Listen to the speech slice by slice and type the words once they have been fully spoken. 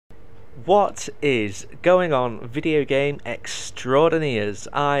What is going on, video game extraordinaires?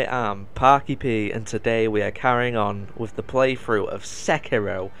 I am Parky P, and today we are carrying on with the playthrough of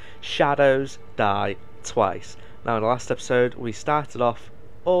Sekiro, Shadows Die Twice. Now in the last episode we started off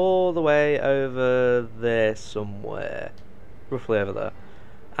all the way over there somewhere, roughly over there,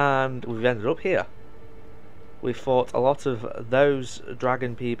 and we've ended up here. We fought a lot of those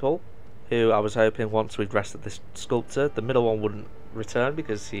dragon people, who I was hoping once we'd rested this sculptor, the middle one wouldn't return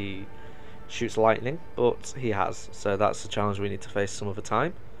because he shoots lightning, but he has, so that's a challenge we need to face some other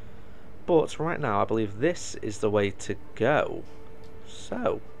time. But right now I believe this is the way to go.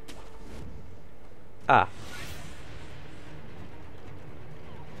 So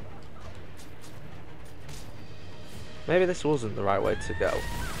maybe this wasn't the right way to go.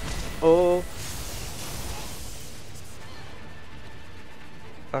 Oh,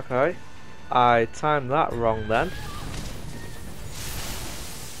 okay, I timed that wrong then.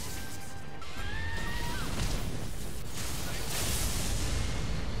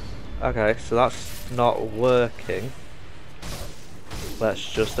 Okay, so that's not working.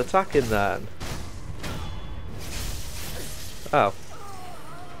 Let's just attack him then. Oh.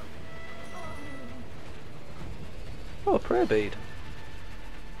 Oh, a prayer bead.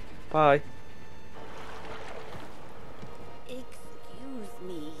 Bye. Excuse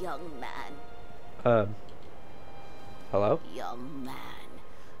me, young man. Hello? Young man,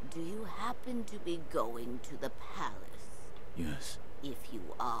 do you happen to be going to the palace? Yes. If you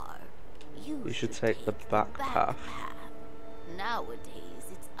are, You should take the back path. Nowadays,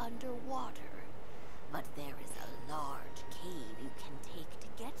 it's underwater, but there is a large cave you can take to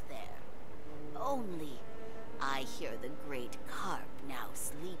get there. Only, I hear the great carp now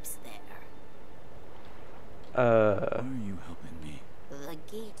sleeps there. Why are you helping me? The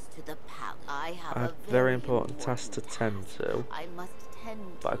gates to the palace. I have I have a very important task to tend to, I must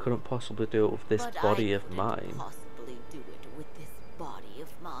tend to. but I couldn't possibly do it with this But body I of couldn't mine. possibly do it with this body of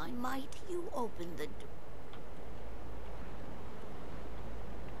mine. Might you open the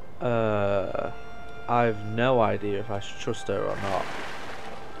door? I've no idea if I should trust her or not.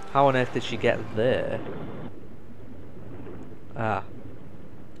 How on earth did she get there? I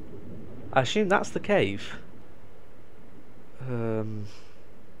assume that's the cave.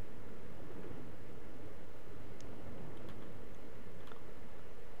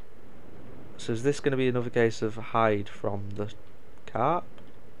 So is this going to be another case of hide from the carp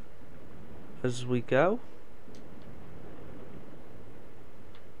as we go?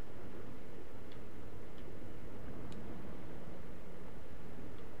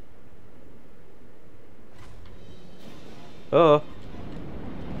 Oh.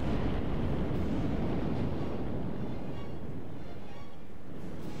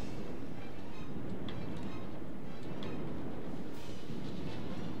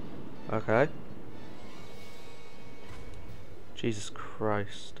 Okay. Jesus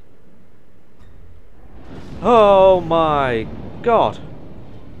Christ. Oh my God.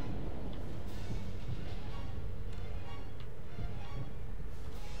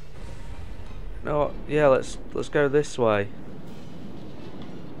 No, yeah, let's go this way.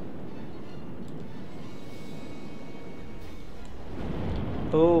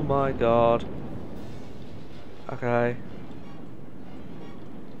 Oh my God. Okay.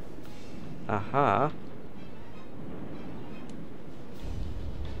 Aha.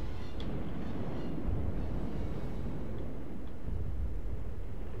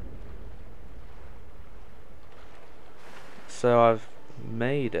 So I've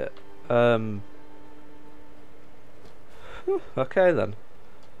made it. Okay then.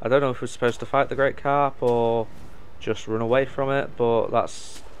 I don't know if we're supposed to fight the great carp or just run away from it, but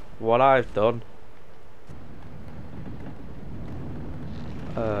that's what I've done.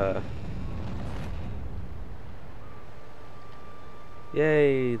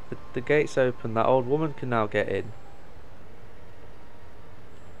 Yay, the gate's open. That old woman can now get in.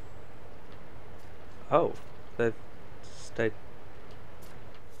 Oh, they've stayed.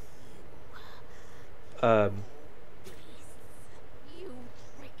 You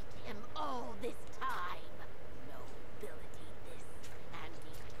tricked him all this time. Nobility this and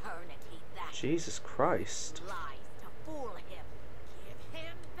eternity that. Jesus Christ. Lies to fool him. Give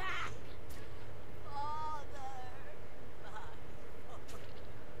him back. Father.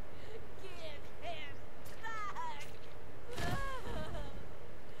 Give him back.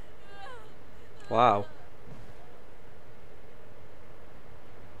 Wow.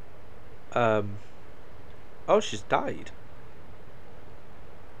 Oh, she's died.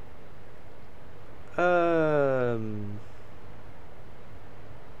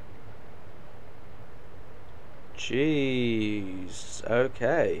 Jeez.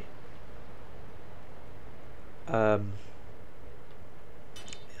 Okay. I'm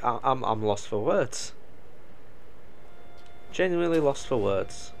lost for words. Genuinely lost for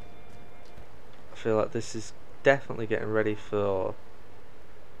words. I feel like this is definitely getting ready for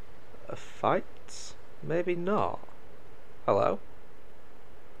a fight. Maybe not. Hello?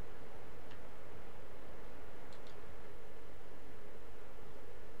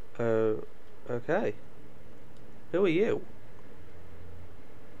 Okay. Who are you?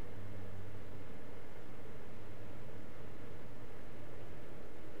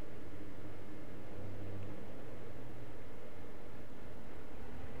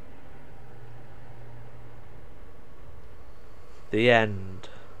 The end.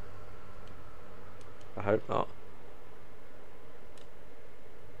 I hope not.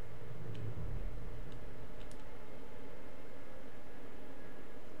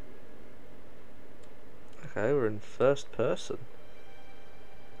 Okay, we're in first person.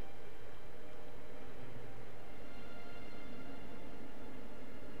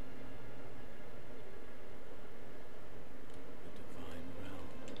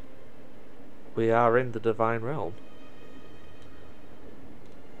 We are in the divine realm.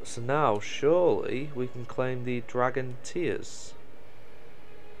 So now, surely, we can claim the dragon tears.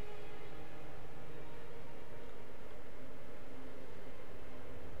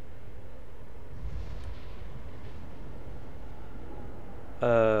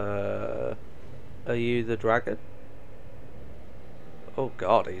 Are you the dragon? Oh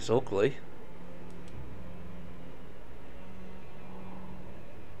god, he's ugly.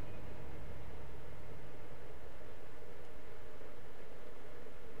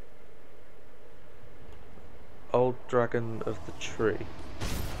 Old dragon of the tree.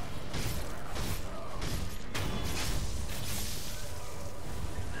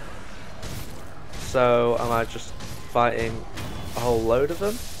 So, am I just fighting a whole load of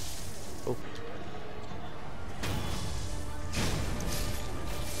them? Oh,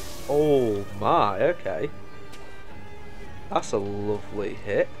 oh my, okay. That's a lovely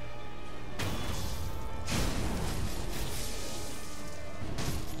hit.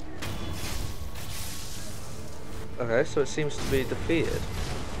 Okay, so it seems to be defeated.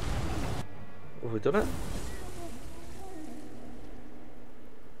 Have we done it?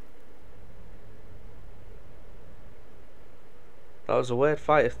 That was a weird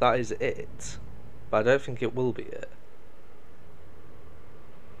fight if that is it. But I don't think it will be it.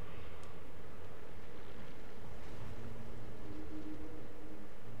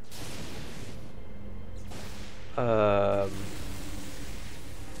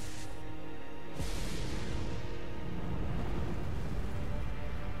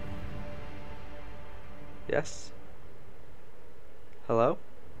 Yes? Hello?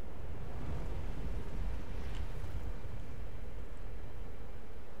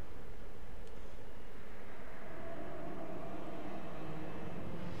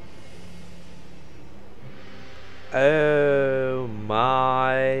 Oh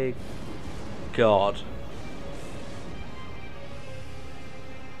my god.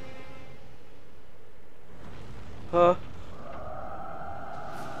 Huh?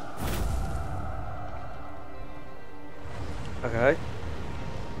 Okay.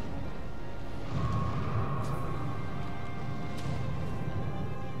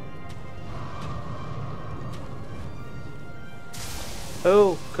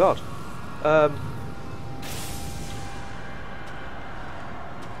 Oh god.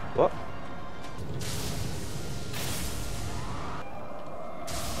 What?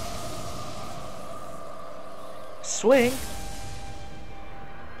 Swing?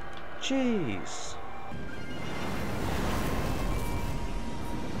 Jeez.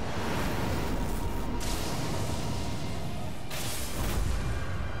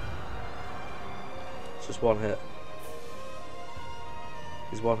 It's just one hit.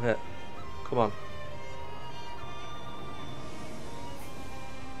 He's one hit. Come on.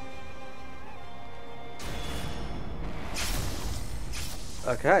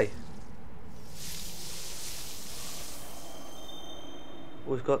 Okay.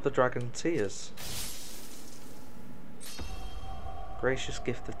 We've got the dragon tears. Gracious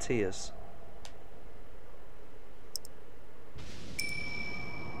gift of tears.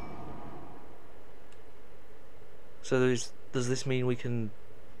 So does this mean we can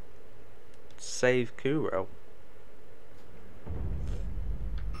save Kuro?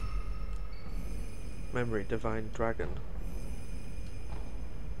 Memory, divine dragon.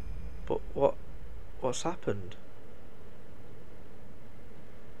 But what's happened?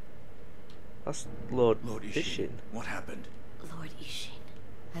 That's Lord Ishin. What happened? Lord Ishin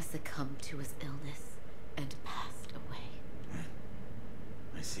has succumbed to his illness and passed away.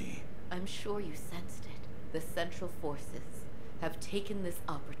 I see. I'm sure you sensed it. The Central Forces have taken this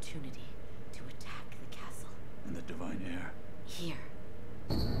opportunity to attack the castle. And the divine heir. Here.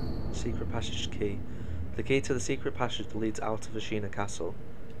 Secret passage key. The key to the secret passage leads out of Ashina Castle.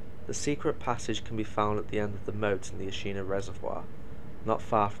 The secret passage can be found at the end of the moat in the Ashina Reservoir, not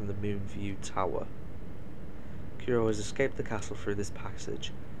far from the Moonview Tower. Kuro has escaped the castle through this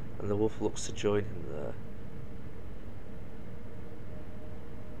passage, and the wolf looks to join him there.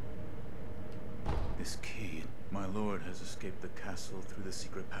 This key. My lord has escaped the castle through the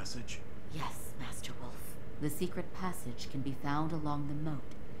secret passage? Yes, Master Wolf. The secret passage can be found along the moat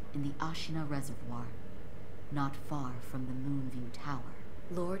in the Ashina Reservoir, not far from the Moonview Tower.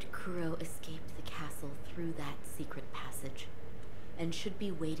 Lord Kuro escaped the castle through that secret passage, and should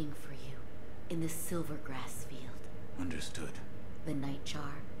be waiting for you in the Silvergrass field. Understood. The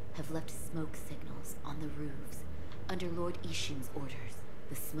Nightjar have left smoke signals on the roofs under Lord Ishin's orders.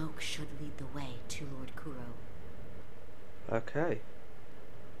 The smoke should lead the way to Lord Kuro. Okay.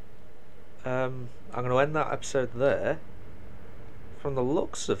 I'm going to end that episode there. From the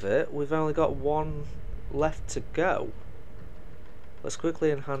looks of it, we've only got one left to go. Let's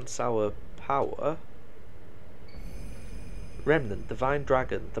quickly enhance our power. Remnant, Divine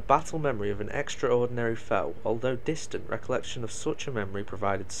Dragon. The battle memory of an extraordinary foe. Although distant, recollection of such a memory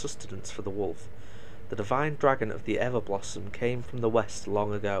provided sustenance for the wolf. The Divine Dragon of the Everblossom came from the west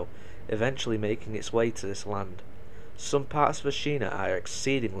long ago, eventually making its way to this land. Some parts of Ashina are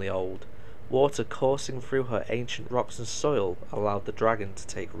exceedingly old. Water coursing through her ancient rocks and soil allowed the dragon to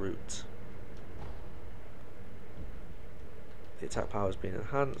take root. The attack power has been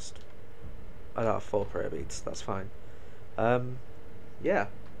enhanced. I don't have 4 prayer beads, that's fine. Yeah.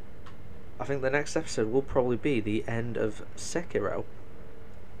 I think the next episode will probably be the end of Sekiro.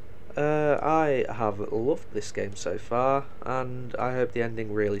 I have loved this game so far, and I hope the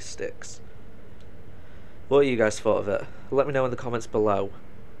ending really sticks. What you guys thought of it? Let me know in the comments below.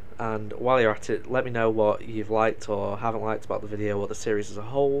 And while you're at it, let me know what you've liked or haven't liked about the video or the series as a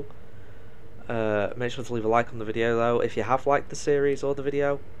whole. Make sure to leave a like on the video though if you have liked the series or the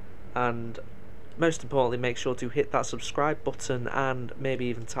video. And most importantly, make sure to hit that subscribe button and maybe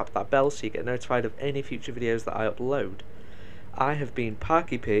even tap that bell so you get notified of any future videos that I upload. I have been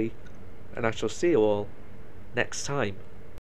Parky P, and I shall see you all next time.